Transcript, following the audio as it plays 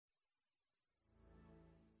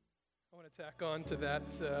to tack on to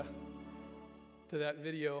that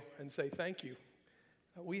video and say thank you.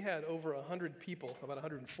 We had over 100 people, about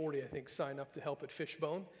 140 I think, sign up to help at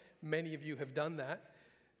Fishbone. Many of you have done that.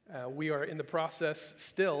 We are in the process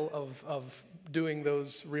still of doing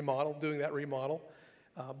that remodel.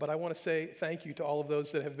 But I want to say thank you to all of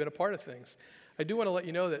those that have been a part of things. I do want to let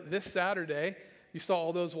you know that this Saturday, you saw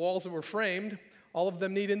all those walls that were framed. All of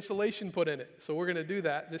them need insulation put in it. So we're going to do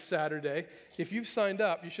that this Saturday. If you've signed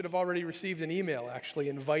up, you should have already received an email, actually,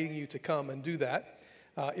 inviting you to come and do that.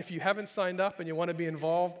 If you haven't signed up and you want to be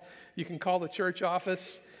involved, you can call the church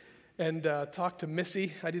office and talk to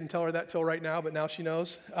Missy. I didn't tell her that till right now, but now she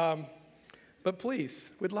knows. But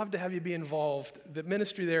please, we'd love to have you be involved. The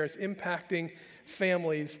ministry there is impacting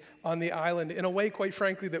families on the island in a way, quite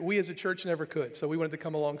frankly, that we as a church never could. So we wanted to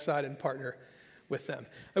come alongside and partner with them.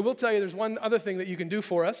 I will tell you there's one other thing that you can do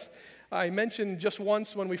for us. I mentioned just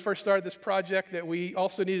once when we first started this project that we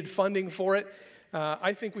also needed funding for it.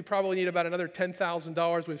 I think we probably need about another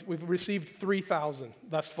 $10,000. We've received $3,000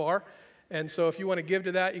 thus far. And so if you want to give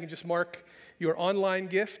to that, you can just mark your online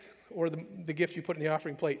gift or the gift you put in the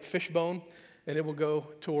offering plate, Fishbone, and it will go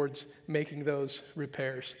towards making those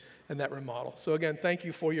repairs and that remodel. So again, thank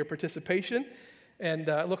you for your participation, and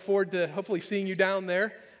I look forward to hopefully seeing you down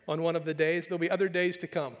there on one of the days. There'll be other days to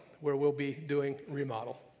come where we'll be doing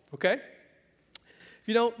remodel, okay? If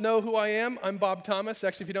you don't know who I am, I'm Bob Thomas.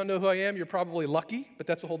 Actually, if you don't know who I am, you're probably lucky, but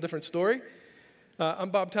that's a whole different story.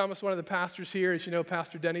 I'm Bob Thomas, one of the pastors here. As you know,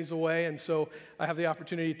 Pastor Denny's away, and so I have the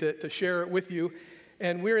opportunity to share it with you.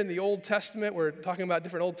 And we're in the Old Testament. We're talking about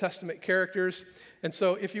different Old Testament characters. And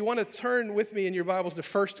so if you want to turn with me in your Bibles to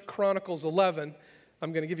 1 Chronicles 11,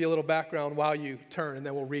 I'm going to give you a little background while you turn, and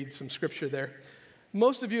then we'll read some scripture there.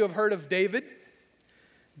 Most of you have heard of David.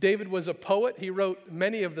 David was a poet. He wrote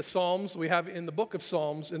many of the Psalms we have in the book of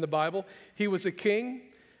Psalms in the Bible. He was a king, and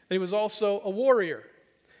he was also a warrior.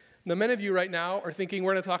 Now, many of you right now are thinking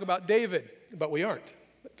we're going to talk about David, but we aren't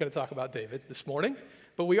going to talk about David this morning.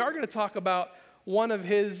 But we are going to talk about one of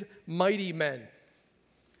his mighty men.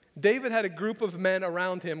 David had a group of men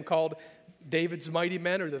around him called David's mighty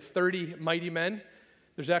men, or the 30 mighty men.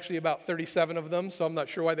 There's actually about 37 of them, so I'm not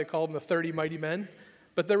sure why they call them the 30 mighty men.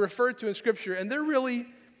 But they're referred to in Scripture, and they're really,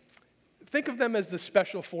 think of them as the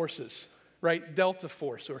special forces, right? Delta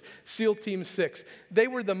Force or SEAL Team 6. They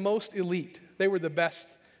were the most elite. They were the best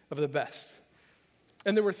of the best.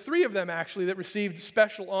 And there were 3 of them, actually, that received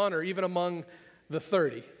special honor, even among the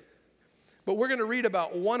 30. But we're going to read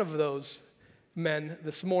about one of those men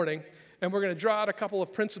this morning, and we're going to draw out a couple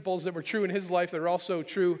of principles that were true in his life that are also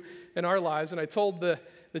true in our lives. And I told the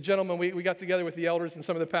gentleman, we got together with the elders and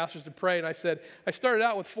some of the pastors to pray, and I said, I started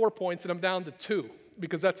out with 4 points, and I'm down to 2,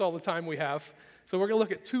 because that's all the time we have. So we're going to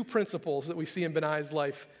look at 2 principles that we see in Benaiah's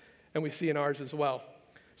life, and we see in ours as well.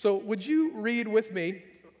 So would you read with me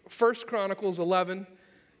 1 Chronicles 11,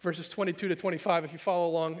 verses 22 to 25. If you follow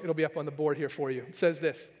along, it'll be up on the board here for you. It says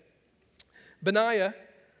this: Benaiah,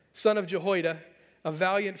 son of Jehoiada, a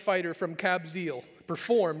valiant fighter from Kabzeel,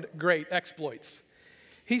 performed great exploits.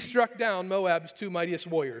 He struck down Moab's 2 mightiest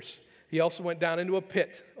warriors. He also went down into a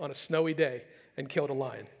pit on a snowy day and killed a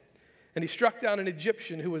lion. And he struck down an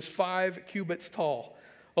Egyptian who was 5 cubits tall,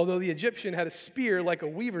 although the Egyptian had a spear like a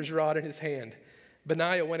weaver's rod in his hand.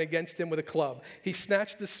 Benaiah went against him with a club. He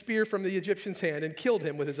snatched the spear from the Egyptian's hand and killed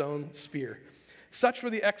him with his own spear. Such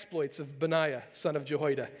were the exploits of Benaiah, son of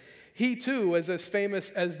Jehoiada. He, too, was as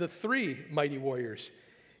famous as the 3 mighty warriors.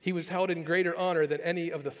 He was held in greater honor than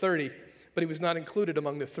any of the 30, but he was not included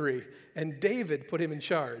among the 3. And David put him in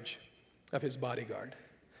charge of his bodyguard.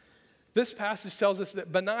 This passage tells us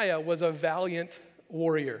that Benaiah was a valiant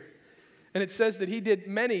warrior. And it says that he did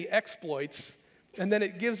many exploits, and then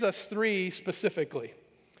it gives us 3 specifically.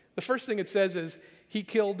 The first thing it says is he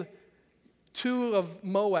killed 2 of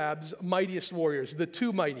Moab's mightiest warriors, the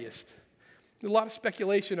 2 mightiest. There's a lot of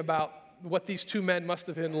speculation about what these 2 men must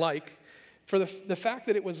have been like. For the fact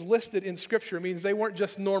that it was listed in Scripture means they weren't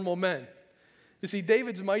just normal men. You see,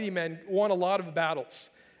 David's mighty men won a lot of battles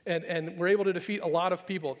and were able to defeat a lot of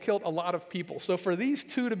people, killed a lot of people. So for these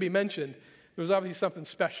 2 to be mentioned, there was obviously something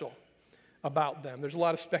special about them. There's a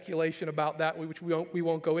lot of speculation about that, which we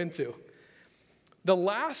won't go into. The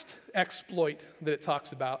last exploit that it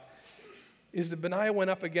talks about is that Benaiah went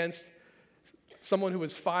up against someone who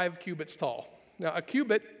was 5 cubits tall. Now, a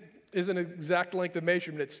cubit is an exact length of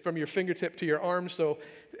measurement. It's from your fingertip to your arm, so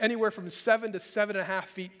anywhere from 7 to 7.5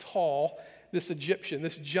 feet tall, this Egyptian,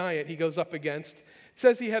 this giant he goes up against. It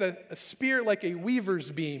says he had a spear like a weaver's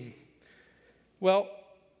beam. Well,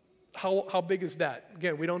 how big is that?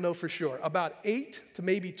 Again, we don't know for sure. About 8 to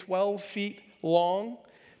maybe 12 feet long,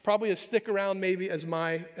 probably as thick around maybe as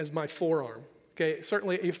my forearm. Okay,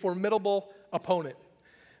 certainly a formidable opponent.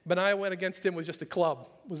 Benaiah went against him with just a club,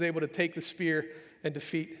 was able to take the spear and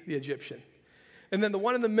defeat the Egyptian. And then the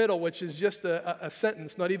one in the middle, which is just a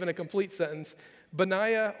sentence, not even a complete sentence,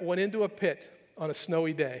 Benaiah went into a pit on a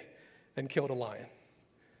snowy day and killed a lion.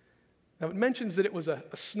 Now it mentions that it was a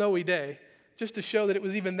snowy day just to show that it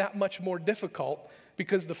was even that much more difficult,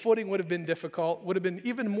 because the footing would have been difficult, would have been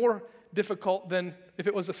even more difficult than if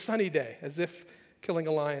it was a sunny day, as if killing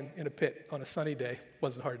a lion in a pit on a sunny day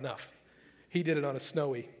wasn't hard enough. He did it on a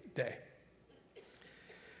snowy day.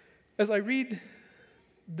 As I read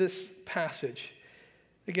this passage,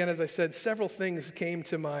 again, as I said, several things came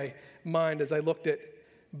to my mind as I looked at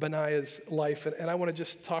Benaiah's life, and I want to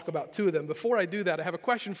just talk about two of them. Before I do that, I have a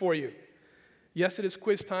question for you. Yes, it is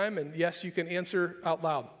quiz time, and yes, you can answer out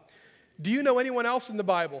loud. Do you know anyone else in the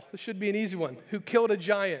Bible, this should be an easy one, who killed a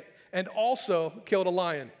giant and also killed a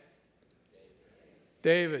lion?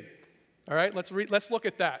 David. All right, let's look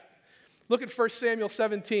at that. Look at 1 Samuel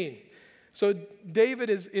 17. So David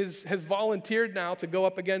has volunteered now to go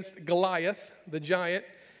up against Goliath, the giant,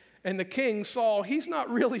 and the king, Saul, he's not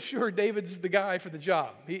really sure David's the guy for the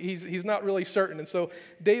job. He's not really certain. And so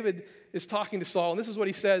David is talking to Saul, and this is what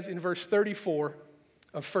he says in verse 34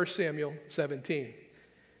 of 1 Samuel 17.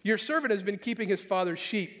 Your servant has been keeping his father's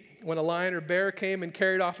sheep. When a lion or bear came and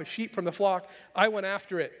carried off a sheep from the flock, I went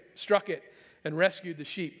after it, struck it, and rescued the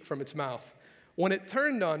sheep from its mouth. When it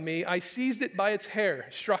turned on me, I seized it by its hair,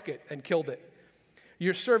 struck it, and killed it.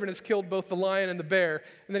 Your servant has killed both the lion and the bear.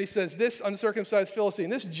 And then he says, this uncircumcised Philistine,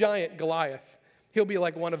 this giant Goliath, he'll be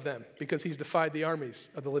like one of them because he's defied the armies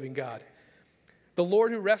of the living God. The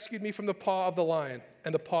Lord who rescued me from the paw of the lion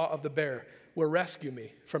and the paw of the bear will rescue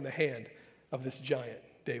me from the hand of this giant,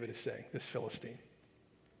 David is saying, this Philistine.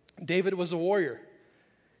 David was a warrior.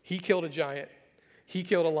 He killed a giant. He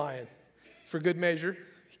killed a lion. For good measure,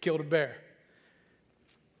 he killed a bear.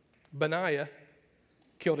 Benaiah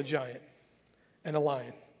killed a giant and a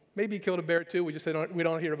lion. Maybe he killed a bear too, we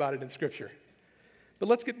don't hear about it in Scripture. But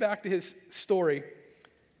let's get back to his story.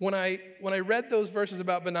 When I read those verses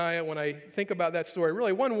about Benaiah, when I think about that story,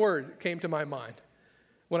 really one word came to my mind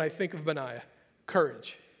when I think of Benaiah: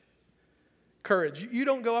 courage. Courage. You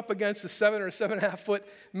don't go up against a 7 or 7.5 foot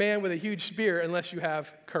man with a huge spear unless you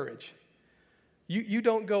have courage. You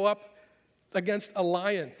don't go up against a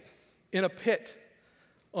lion in a pit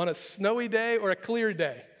on a snowy day or a clear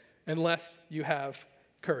day unless you have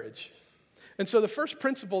courage. And so the first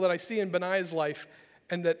principle that I see in Benaiah's life,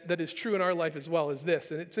 and that is true in our life as well, is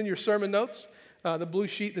this, and it's in your sermon notes, the blue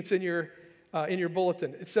sheet that's in your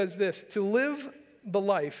bulletin. It says this: to live the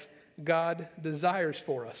life God desires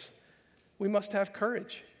for us, we must have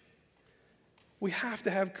courage. We have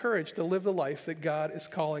to have courage to live the life that God is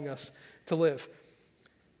calling us to live.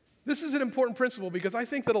 This is an important principle because I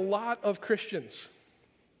think that a lot of Christians,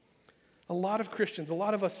 a lot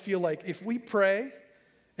of us feel like if we pray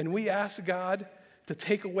and we ask God to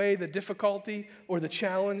take away the difficulty or the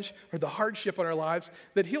challenge or the hardship in our lives,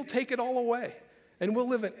 that He'll take it all away and we'll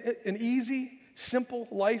live an easy, simple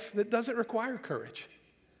life that doesn't require courage.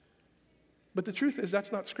 But the truth is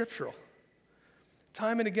that's not scriptural.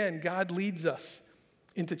 Time and again, God leads us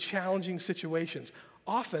into challenging situations.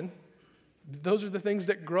 Often, those are the things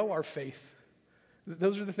that grow our faith.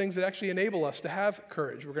 Those are the things that actually enable us to have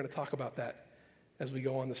courage. We're going to talk about that as we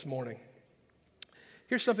go on this morning.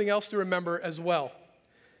 Here's something else to remember as well.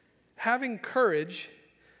 Having courage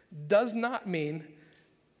does not mean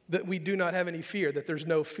that we do not have any fear, that there's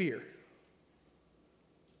no fear.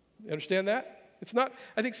 You understand that? It's not,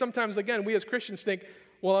 I think sometimes, again, we as Christians think,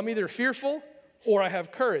 well, I'm either fearful or I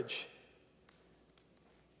have courage.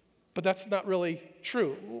 But that's not really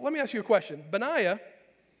true. Let me ask you a question. Benaiah,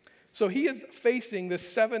 so he is facing this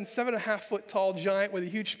 7.5 foot tall giant with a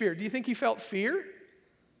huge spear. Do you think he felt fear?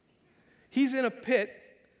 He's in a pit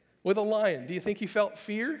with a lion. Do you think he felt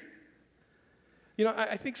fear? You know,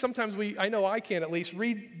 I think sometimes I know I can at least,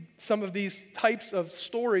 read some of these types of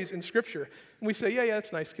stories in Scripture. And we say, yeah,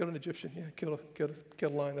 that's nice. Killed an Egyptian. Yeah, killed a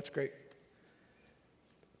lion. That's great.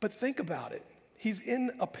 But think about it. He's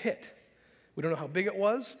in a pit. We don't know how big it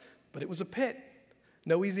was, but it was a pit.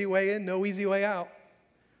 No easy way in, no easy way out.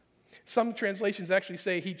 Some translations actually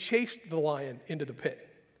say he chased the lion into the pit.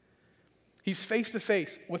 He's face to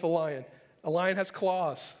face with a lion. A lion has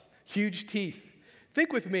claws, huge teeth.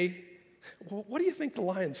 Think with me, what do you think the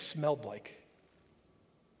lion smelled like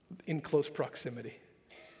in close proximity?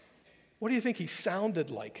 What do you think he sounded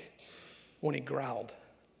like when he growled?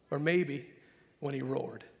 Or maybe when he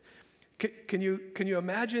roared? Can you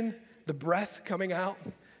imagine the breath coming out?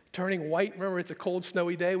 turning white. Remember, it's a cold,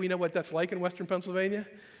 snowy day. We know what that's like in western Pennsylvania.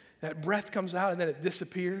 That breath comes out and then it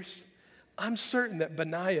disappears. I'm certain that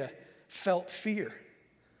Benaiah felt fear,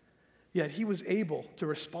 yet he was able to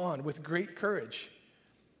respond with great courage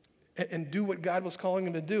and do what God was calling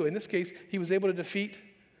him to do. In this case, he was able to defeat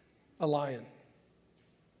a lion.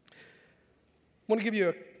 I want to give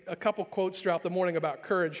you a couple quotes throughout the morning about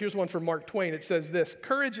courage. Here's one from Mark Twain. It says this: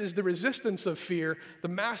 "Courage is the resistance of fear, the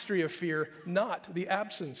mastery of fear, not the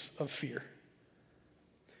absence of fear."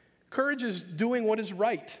 Courage is doing what is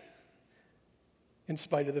right in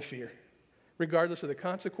spite of the fear. Regardless of the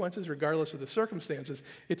consequences, regardless of the circumstances,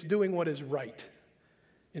 it's doing what is right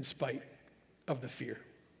in spite of the fear.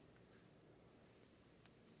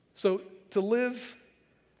 So to live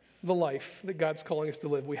the life that God's calling us to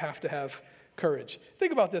live, we have to have courage.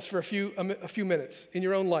 Think about this for a few minutes in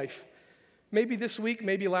your own life. Maybe this week,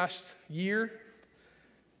 maybe last year.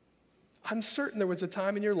 I'm certain there was a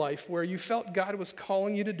time in your life where you felt God was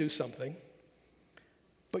calling you to do something,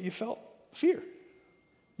 but you felt fear.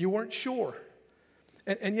 You weren't sure.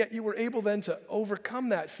 And yet you were able then to overcome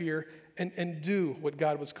that fear and do what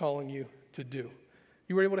God was calling you to do.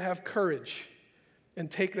 You were able to have courage and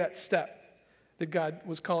take that step that God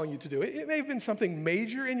was calling you to do. It may have been something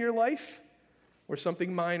major in your life or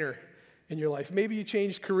something minor in your life. Maybe you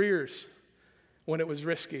changed careers when it was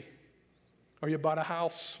risky, or you bought a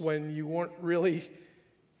house when you weren't really,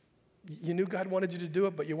 you knew God wanted you to do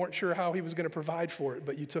it, but you weren't sure how he was going to provide for it,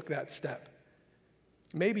 but you took that step.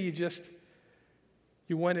 Maybe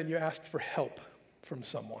you went and you asked for help from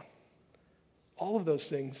someone. All of those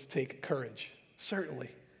things take courage. Certainly,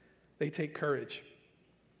 they take courage.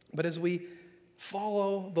 But as we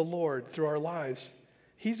follow the Lord through our lives,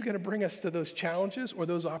 he's going to bring us to those challenges or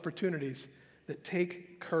those opportunities that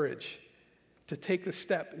take courage to take the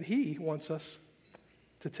step that he wants us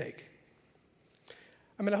to take.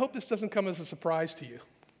 I hope this doesn't come as a surprise to you,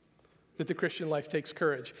 that the Christian life takes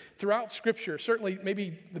courage. Throughout Scripture, certainly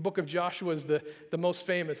maybe the book of Joshua is the most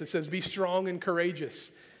famous. It says, be strong and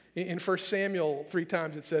courageous. In 1 Samuel, 3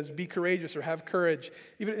 times it says, be courageous or have courage.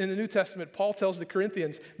 Even in the New Testament, Paul tells the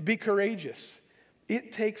Corinthians, be courageous.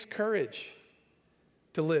 It takes courage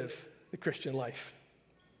to live the Christian life.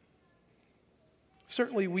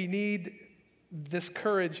 Certainly we need this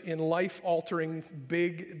courage in life-altering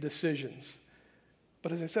big decisions.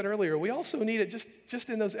 But as I said earlier, we also need it just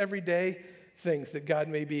in those everyday things that God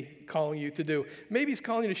may be calling you to do. Maybe he's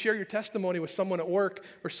calling you to share your testimony with someone at work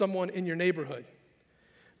or someone in your neighborhood.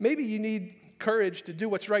 Maybe you need courage to do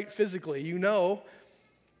what's right physically. You know,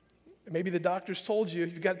 maybe the doctor's told you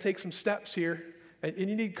you've got to take some steps here, and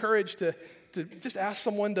you need courage to just ask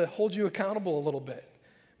someone to hold you accountable a little bit.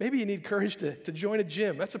 Maybe you need courage to join a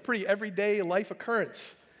gym. That's a pretty everyday life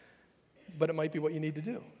occurrence, but it might be what you need to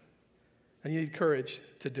do. And you need courage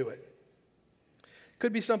to do it.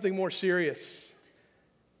 Could be something more serious.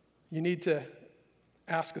 You need to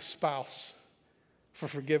ask a spouse for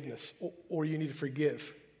forgiveness, or you need to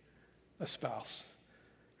forgive a spouse.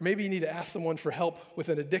 Or maybe you need to ask someone for help with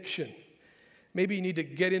an addiction. Maybe you need to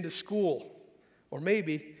get into school, or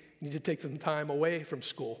maybe you need to take some time away from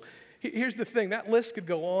school. Here's the thing, that list could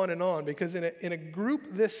go on, because in a group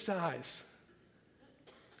this size,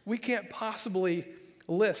 we can't possibly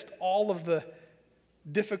list all of the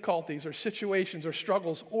difficulties or situations or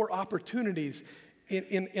struggles or opportunities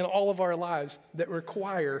in all of our lives that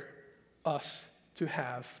require us to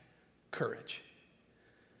have courage.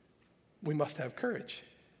 We must have courage.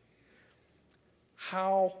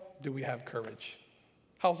 How do we have courage?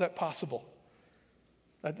 How is that possible?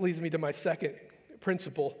 That leads me to my second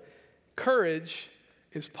principle. Courage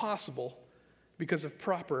is possible because of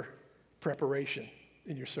proper preparation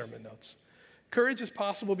in your sermon notes. Courage is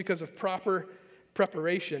possible because of proper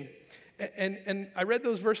preparation. And I read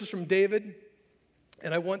those verses from David,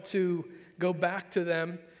 and I want to go back to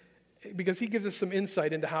them because he gives us some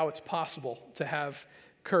insight into how it's possible to have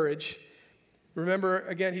courage. Remember,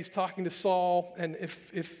 again, he's talking to Saul, and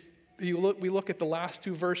if we look at the last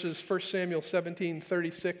 2 verses, 1 Samuel 17,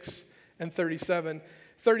 36 and 37.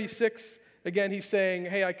 36, again, he's saying,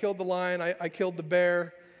 hey, I killed the lion, I killed the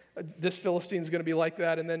bear. This Philistine's going to be like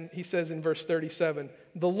that. And then he says in verse 37,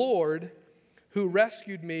 the Lord who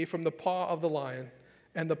rescued me from the paw of the lion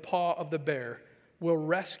and the paw of the bear will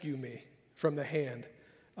rescue me from the hand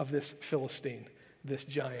of this Philistine, this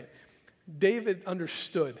giant. David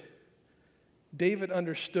understood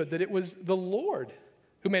that it was the Lord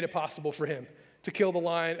who made it possible for him to kill the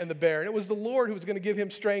lion and the bear. And it was the Lord who was going to give him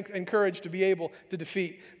strength and courage to be able to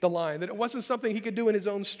defeat the lion. That it wasn't something he could do in his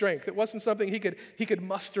own strength. It wasn't something he could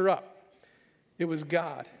muster up. It was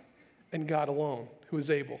God and God alone who was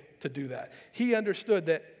able to do that. He understood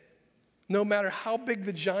that No matter how big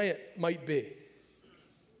the giant might be,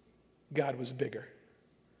 God was bigger.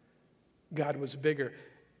 God was bigger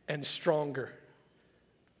and stronger.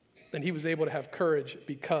 And he was able to have courage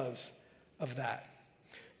because of that.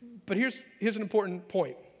 But here's an important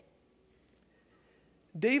point.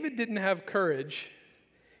 David didn't have courage.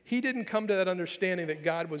 He didn't come to that understanding that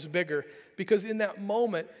God was bigger because in that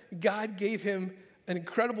moment, God gave him an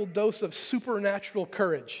incredible dose of supernatural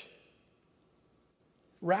courage.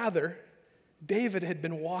 Rather, David had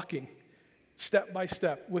been walking step by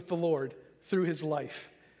step with the Lord through his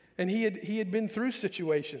life. And he had been through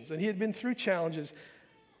situations and he had been through challenges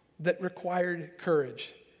that required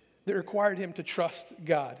courage, that required him to trust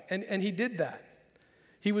God. And he did that.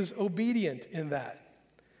 He was obedient in that.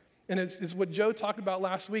 And it's what Joe talked about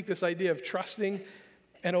last week, this idea of trusting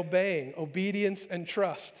and obeying, obedience and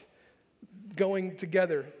trust, going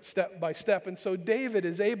together step by step. And so David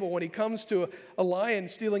is able, when he comes to a lion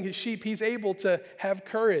stealing his sheep, he's able to have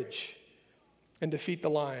courage and defeat the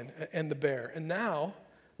lion and the bear. And now,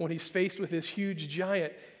 when he's faced with this huge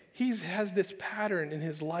giant, he has this pattern in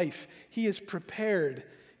his life. He is prepared.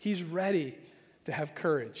 He's ready to have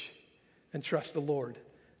courage and trust the Lord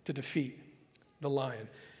to defeat the lion.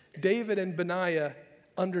 David and Benaiah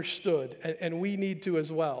understood, and we need to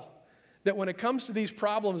as well, that when it comes to these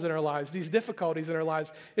problems in our lives, these difficulties in our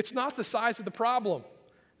lives, it's not the size of the problem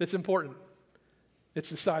that's important. It's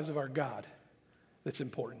the size of our God that's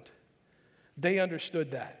important. They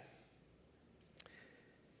understood that.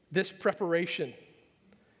 This preparation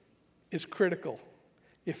is critical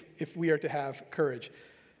if we are to have courage.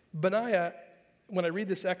 Benaiah, when I read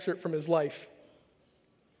this excerpt from his life,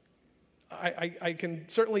 I can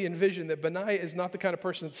certainly envision that Benaiah is not the kind of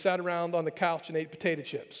person that sat around on the couch and ate potato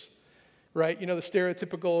chips, right? You know, the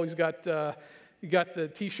stereotypical, he's got the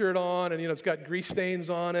T-shirt on and, it's got grease stains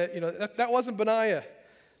on it. That wasn't Benaiah.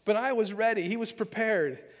 Benaiah was ready. He was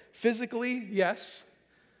prepared. Physically, yes,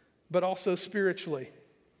 but also spiritually.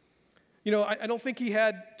 I don't think he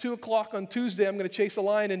had 2 o'clock on Tuesday, I'm going to chase a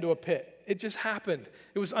lion into a pit. It just happened.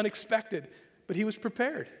 It was unexpected, but he was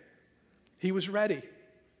prepared. He was ready.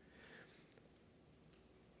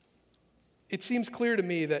 It seems clear to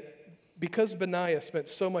me that because Benaiah spent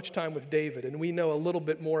so much time with David, and we know a little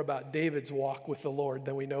bit more about David's walk with the Lord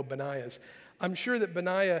than we know Benaiah's, I'm sure that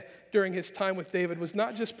Benaiah, during his time with David, was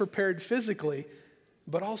not just prepared physically,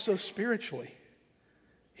 but also spiritually.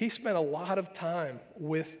 He spent a lot of time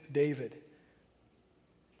with David.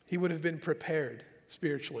 He would have been prepared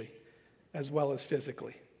spiritually as well as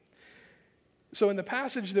physically. So in the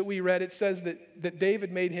passage that we read, it says that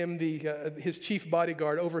David made him his chief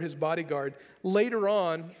bodyguard over his bodyguard. Later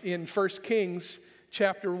on in 1 Kings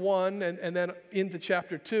chapter 1 and then into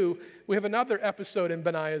chapter 2, we have another episode in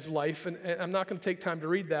Benaiah's life, and I'm not going to take time to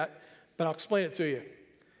read that, but I'll explain it to you.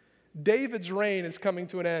 David's reign is coming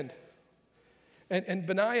to an end. And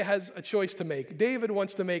Benaiah has a choice to make. David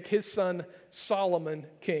wants to make his son Solomon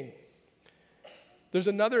king. There's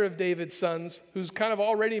another of David's sons who's kind of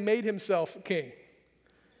already made himself king.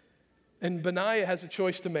 And Benaiah has a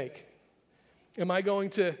choice to make. Am I going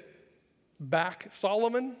to back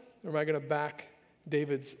Solomon, or am I going to back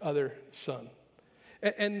David's other son?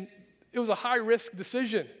 And it was a high-risk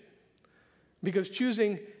decision because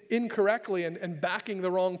choosing incorrectly and backing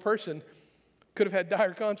the wrong person could have had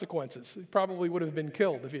dire consequences. He probably would have been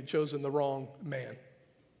killed if he had chosen the wrong man.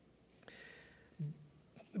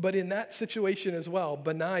 But in that situation as well,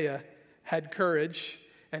 Benaiah had courage,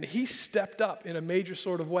 and he stepped up in a major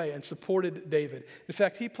sort of way and supported David. In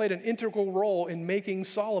fact, he played an integral role in making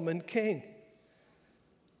Solomon king.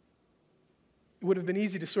 It would have been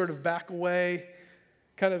easy to sort of back away,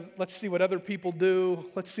 kind of, let's see what other people do.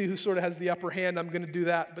 Let's see who sort of has the upper hand. I'm going to do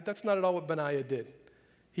that. But that's not at all what Benaiah did.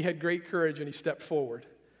 He had great courage, and he stepped forward.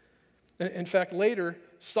 In fact, later,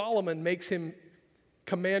 Solomon makes him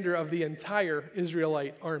commander of the entire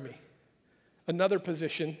Israelite army. Another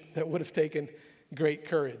position that would have taken great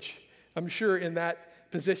courage. I'm sure in that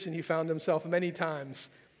position he found himself many times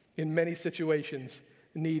in many situations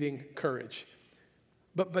needing courage.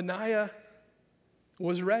 But Benaiah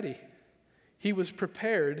was ready. He was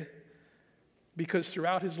prepared because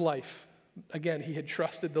throughout his life, again, he had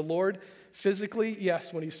trusted the Lord. Physically,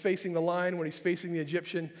 yes, when he's facing the lion, when he's facing the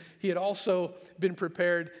Egyptian, he had also been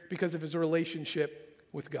prepared because of his relationship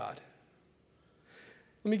with God.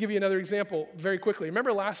 Let me give you another example very quickly.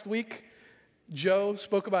 Remember last week, Joe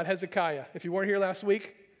spoke about Hezekiah. If you weren't here last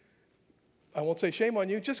week, I won't say shame on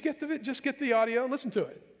you. Just get the audio and listen to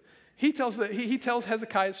it. He tells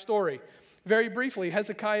Hezekiah's story. Very briefly,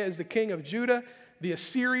 Hezekiah is the king of Judah. The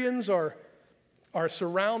Assyrians are are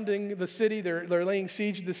surrounding the city. They're laying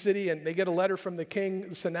siege to the city, and they get a letter from the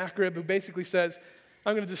king, Sennacherib, who basically says,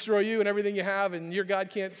 I'm going to destroy you and everything you have, and your God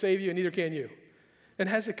can't save you, and neither can you. And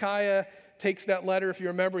Hezekiah takes that letter. If you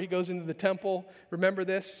remember, he goes into the temple. Remember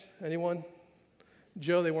this? Anyone?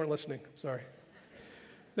 Joe, they weren't listening. Sorry.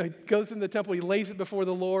 No, he goes into the temple. He lays it before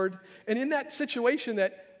the Lord. And in that situation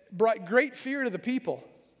that brought great fear to the people,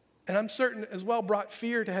 and I'm certain as well brought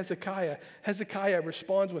fear to Hezekiah, Hezekiah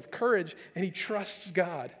responds with courage, and he trusts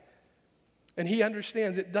God. And he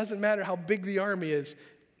understands it doesn't matter how big the army is,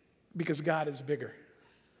 because God is bigger,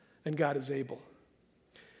 and God is able.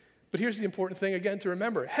 But here's the important thing again to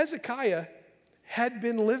remember. Hezekiah had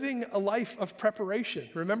been living a life of preparation.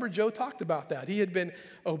 Remember, Joe talked about that. He had been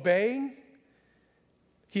obeying.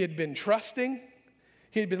 He had been trusting.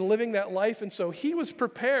 He had been living that life. And so he was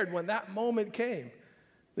prepared when that moment came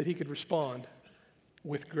that he could respond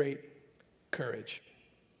with great courage.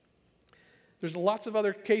 There's lots of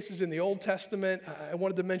other cases in the Old Testament. I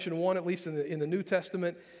wanted to mention one, at least in the New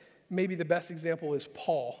Testament. Maybe the best example is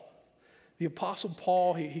Paul. The Apostle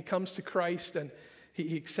Paul, he comes to Christ and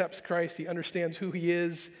he accepts Christ. He understands who he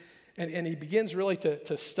is. And he begins really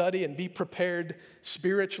to study and be prepared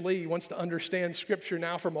spiritually. He wants to understand Scripture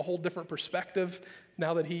now from a whole different perspective,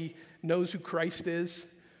 now that he knows who Christ is.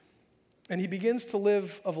 And he begins to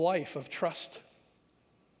live a life of trust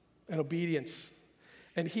and obedience.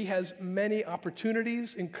 And he has many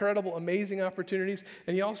opportunities, incredible, amazing opportunities.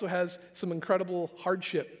 And he also has some incredible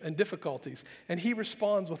hardship and difficulties. And he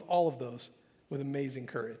responds with all of those with amazing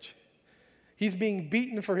courage. He's being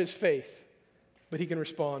beaten for his faith, but he can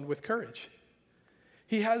respond with courage.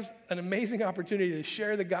 He has an amazing opportunity to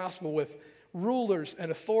share the gospel with rulers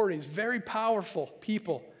and authorities, very powerful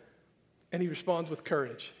people, and he responds with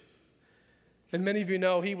courage. And many of you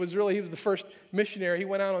know he was the first missionary. He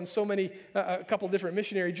went out on a couple different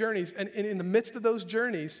missionary journeys. And in the midst of those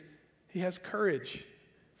journeys, he has courage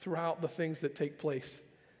throughout the things that take place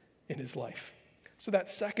in his life. So that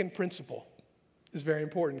second principle is very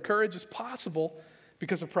important. Courage is possible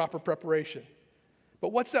because of proper preparation.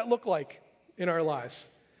 But what's that look like in our lives?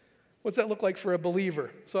 What's that look like for a believer?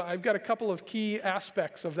 So I've got a couple of key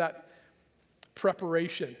aspects of that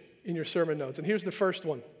preparation in your sermon notes. And here's the first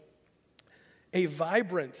one. A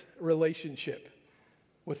vibrant relationship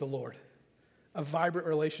with the Lord. A vibrant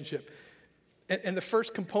relationship. And the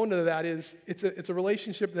first component of that is it's a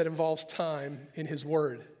relationship that involves time in His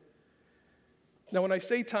Word. Now, when I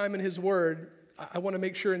say time in His Word, I want to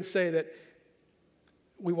make sure and say that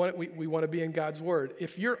we want to be in God's Word.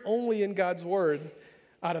 If you're only in God's Word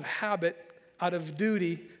out of habit, out of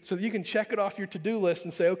duty, so that you can check it off your to-do list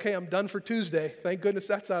and say, okay, I'm done for Tuesday. Thank goodness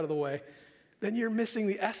that's out of the way. Then you're missing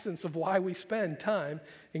the essence of why we spend time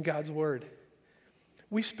in God's Word.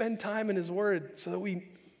 We spend time in His Word so that we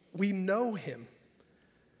know Him.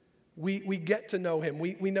 We get to know Him.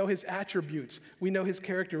 We know His attributes. We know His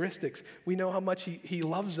characteristics. We know how much He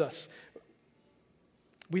loves us.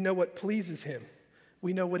 We know what pleases Him.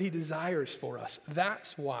 We know what He desires for us.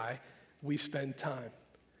 That's why we spend time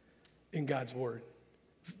in God's Word.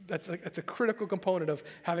 That's a critical component of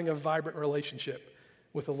having a vibrant relationship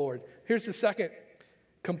with the Lord. Here's the second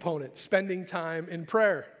component, spending time in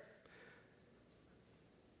prayer.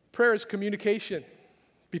 Prayer is communication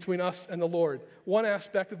between us and the Lord. One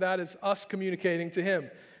aspect of that is us communicating to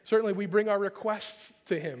Him. Certainly we bring our requests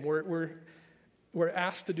to Him. We're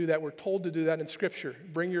asked to do that. We're told to do that in Scripture.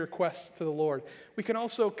 Bring your requests to the Lord. We can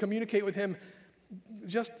also communicate with Him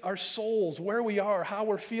just our souls, where we are, how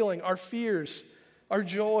we're feeling, our fears, our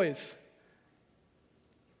joys.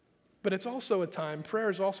 But prayer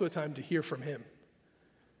is also a time to hear from Him.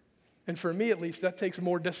 And for me, at least, that takes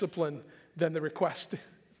more discipline than the request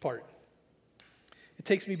part. It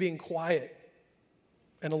takes me being quiet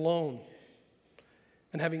and alone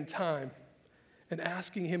and having time and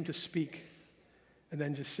asking Him to speak and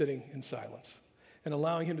then just sitting in silence and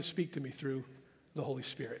allowing Him to speak to me through the Holy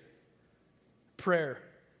Spirit. Prayer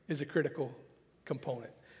is a critical component.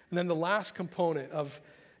 And then the last component of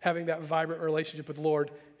having that vibrant relationship with the Lord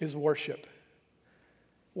is worship.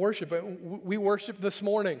 Worship. We worshiped this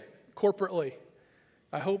morning corporately.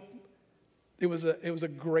 I hope it was a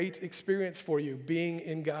great experience for you being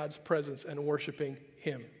in God's presence and worshiping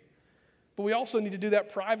Him. But we also need to do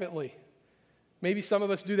that privately. Maybe some of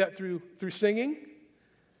us do that through singing.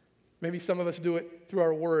 Maybe some of us do it through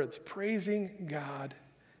our words, praising God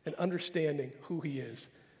and understanding who He is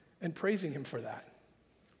and praising Him for that.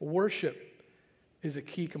 Worship is a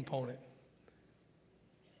key component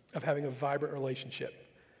of having a vibrant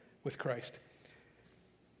relationship with Christ.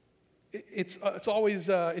 It's always,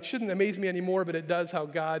 it shouldn't amaze me anymore, but it does how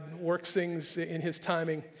God works things in His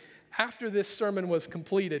timing. After this sermon was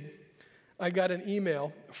completed, I got an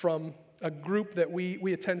email from a group that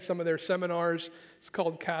we attend some of their seminars. It's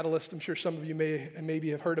called Catalyst. I'm sure some of you maybe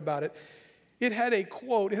have heard about it. It had a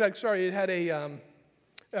quote. It had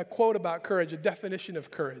a quote about courage, a definition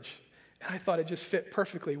of courage. And I thought it just fit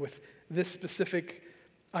perfectly with this specific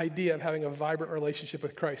idea of having a vibrant relationship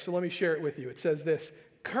with Christ. So let me share it with you. It says this: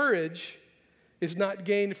 courage is not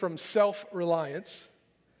gained from self-reliance.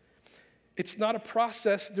 It's not a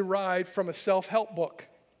process derived from a self-help book.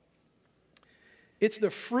 It's the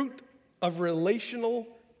fruit of relational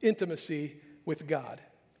intimacy with God.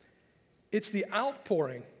 It's the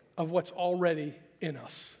outpouring of what's already in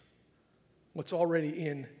us, what's already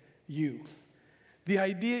in you. The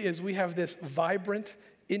idea is we have this vibrant,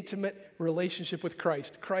 intimate relationship with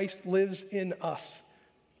Christ. Christ lives in us.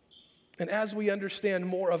 And as we understand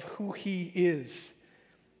more of who he is,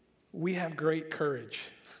 we have great courage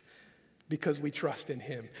because we trust in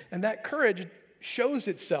him. And that courage shows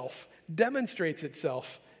itself, demonstrates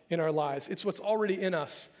itself in our lives. It's what's already in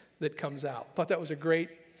us that comes out. I thought that was a great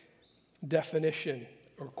definition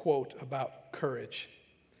or quote about courage.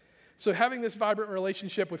 So having this vibrant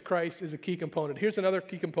relationship with Christ is a key component. Here's another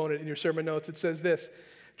key component in your sermon notes. It says this: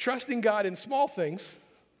 trusting God in small things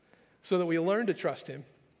so that we learn to trust him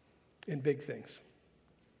in big things.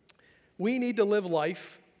 We need to live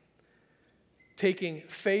life taking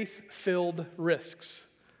faith-filled risks.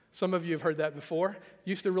 Some of you have heard that before.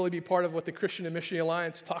 Used to really be part of what the Christian and Missionary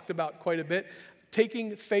Alliance talked about quite a bit.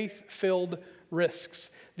 Taking faith-filled risks.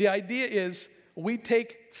 The idea is we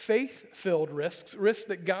take faith-filled risks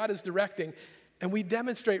that God is directing, and we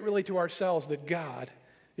demonstrate really to ourselves that God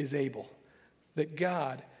is able, that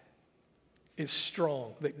God is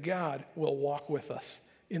strong, that God will walk with us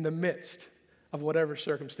in the midst of whatever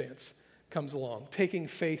circumstance comes along. Taking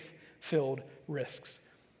faith-filled risks.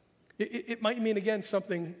 It might mean, again,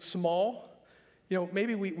 something small. You know,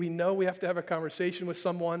 maybe we know we have to have a conversation with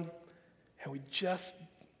someone, and we just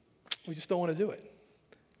don't want to do it.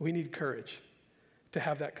 We need courage to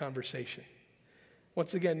have that conversation.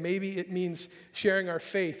 Once again, maybe it means sharing our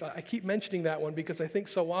faith. I keep mentioning that one because I think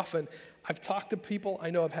so often I've talked to people, I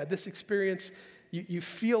know I've had this experience. You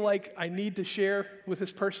feel like I need to share with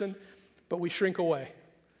this person, but we shrink away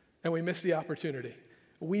and we miss the opportunity.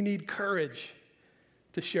 We need courage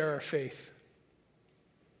to share our faith.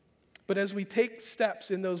 But as we take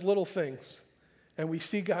steps in those little things and we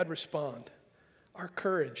see God respond, our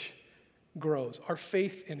courage grows. Our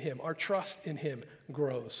faith in him, our trust in him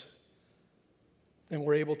grows. And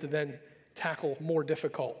we're able to then tackle more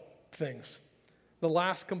difficult things. The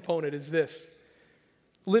last component is this: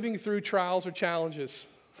 living through trials or challenges.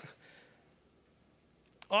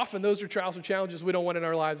 Often those are trials or challenges we don't want in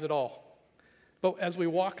our lives at all. But as we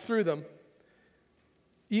walk through them,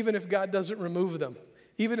 even if God doesn't remove them,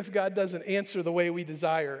 even if God doesn't answer the way we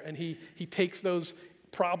desire and he takes those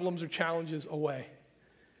problems or challenges away,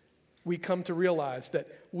 we come to realize that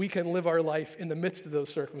we can live our life in the midst of those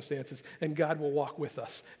circumstances, and God will walk with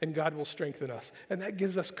us, and God will strengthen us. And that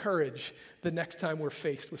gives us courage the next time we're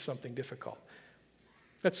faced with something difficult.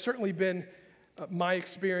 That's certainly been my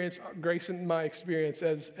experience, Grace and my experience,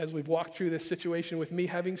 as we've walked through this situation with me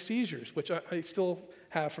having seizures, which I still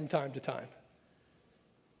have from time to time.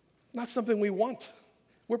 Not something we want.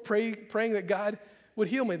 We're praying that God would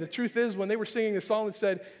heal me. The truth is, when they were singing a song that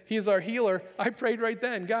said, he is our healer, I prayed right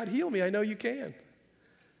then, God, heal me. I know you can.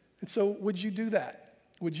 And so would you do that?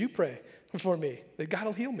 Would you pray for me that God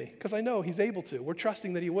will heal me? Because I know he's able to. We're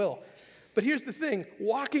trusting that he will. But here's the thing.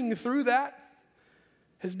 Walking through that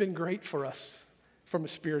has been great for us from a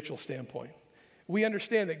spiritual standpoint. We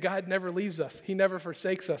understand that God never leaves us. He never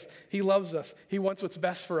forsakes us. He loves us. He wants what's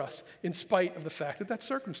best for us in spite of the fact that that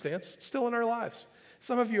circumstance is still in our lives.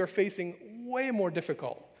 Some of you are facing way more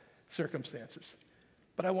difficult circumstances.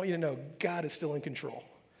 But I want you to know God is still in control.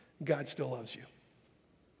 God still loves you.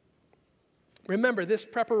 Remember, this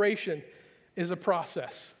preparation is a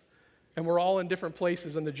process. And we're all in different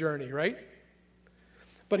places in the journey, right?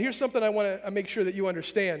 But here's something I want to make sure that you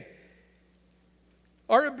understand.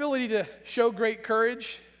 Our ability to show great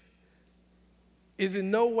courage is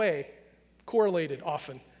in no way correlated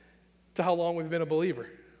often to how long we've been a believer.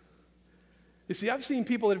 You see, I've seen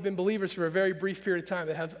people that have been believers for a very brief period of time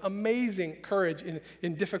that have amazing courage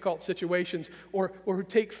in difficult situations or who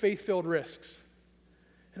take faith-filled risks.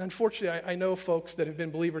 And unfortunately, I know folks that have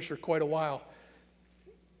been believers for quite a while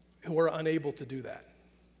who are unable to do that.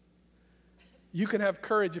 You can have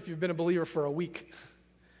courage if you've been a believer for a week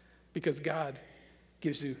because God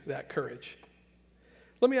gives you that courage.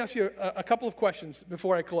 Let me ask you a couple of questions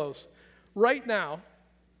before I close. Right now,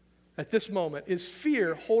 at this moment, is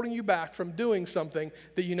fear holding you back from doing something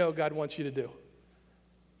that you know God wants you to do?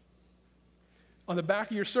 On the back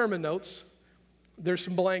of your sermon notes, there's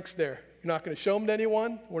some blanks there. You're not going to show them to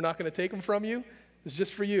anyone. We're not going to take them from you. It's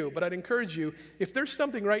just for you. But I'd encourage you, if there's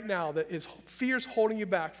something right now that is fear's holding you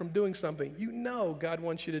back from doing something you know God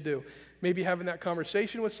wants you to do, maybe having that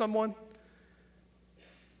conversation with someone,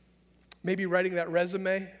 maybe writing that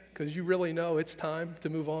resume because you really know it's time to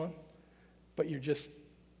move on, but you're just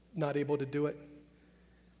not able to do it.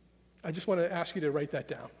 I just want to ask you to write that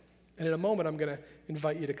down. And in a moment, I'm going to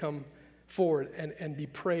invite you to come forward and be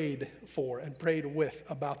prayed for and prayed with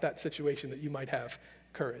about that situation that you might have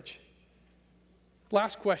courage.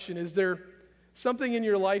 Last question, is there something in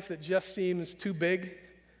your life that just seems too big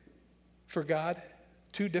for God,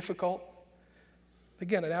 too difficult?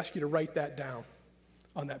 Again, I'd ask you to write that down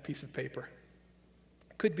on that piece of paper.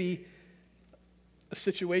 It could be a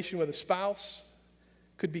situation with a spouse,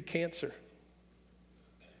 could be cancer,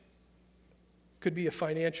 could be a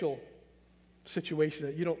financial situation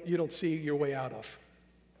that you don't see your way out of.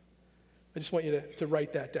 I just want you to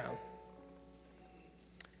write that down.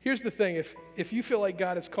 Here's the thing, if you feel like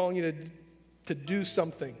God is calling you to do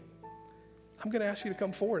something, I'm going to ask you to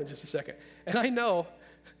come forward in just a second. And I know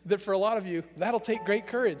that for a lot of you, that'll take great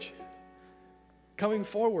courage. Coming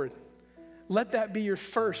forward. Let that be your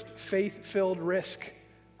first faith-filled risk.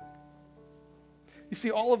 You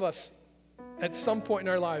see, all of us at some point in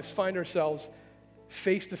our lives find ourselves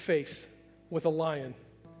face to face with a lion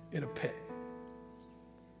in a pit.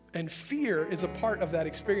 And fear is a part of that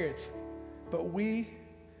experience. But we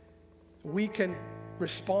can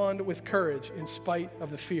respond with courage in spite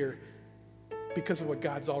of the fear because of what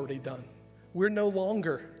God's already done. We're no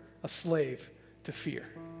longer a slave to fear.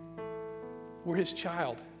 We're his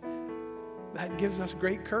child. That gives us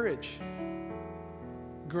great courage.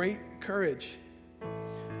 Great courage.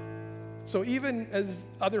 So even as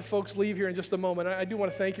other folks leave here in just a moment, I do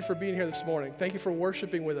want to thank you for being here this morning. Thank you for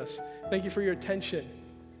worshiping with us. Thank you for your attention.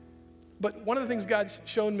 But one of the things God's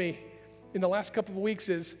shown me in the last couple of weeks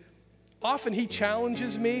is often he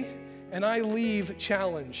challenges me and I leave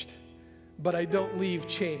challenged, but I don't leave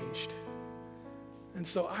changed. And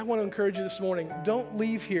so I want to encourage you this morning, don't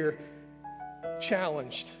leave here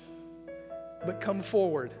challenged, but come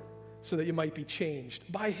forward so that you might be changed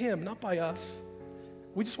by him, not by us.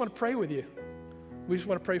 We just want to pray with you. We just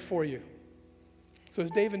want to pray for you. So as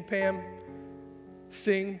Dave and Pam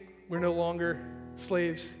sing, we're no longer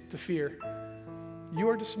slaves to fear. You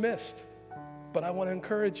are dismissed, but I want to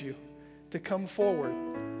encourage you to come forward.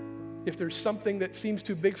 If there's something that seems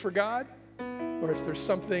too big for God, or if there's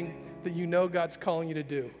something that you know God's calling you to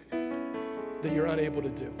do that you're unable to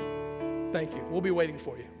do. Thank you. We'll be waiting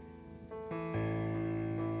for you.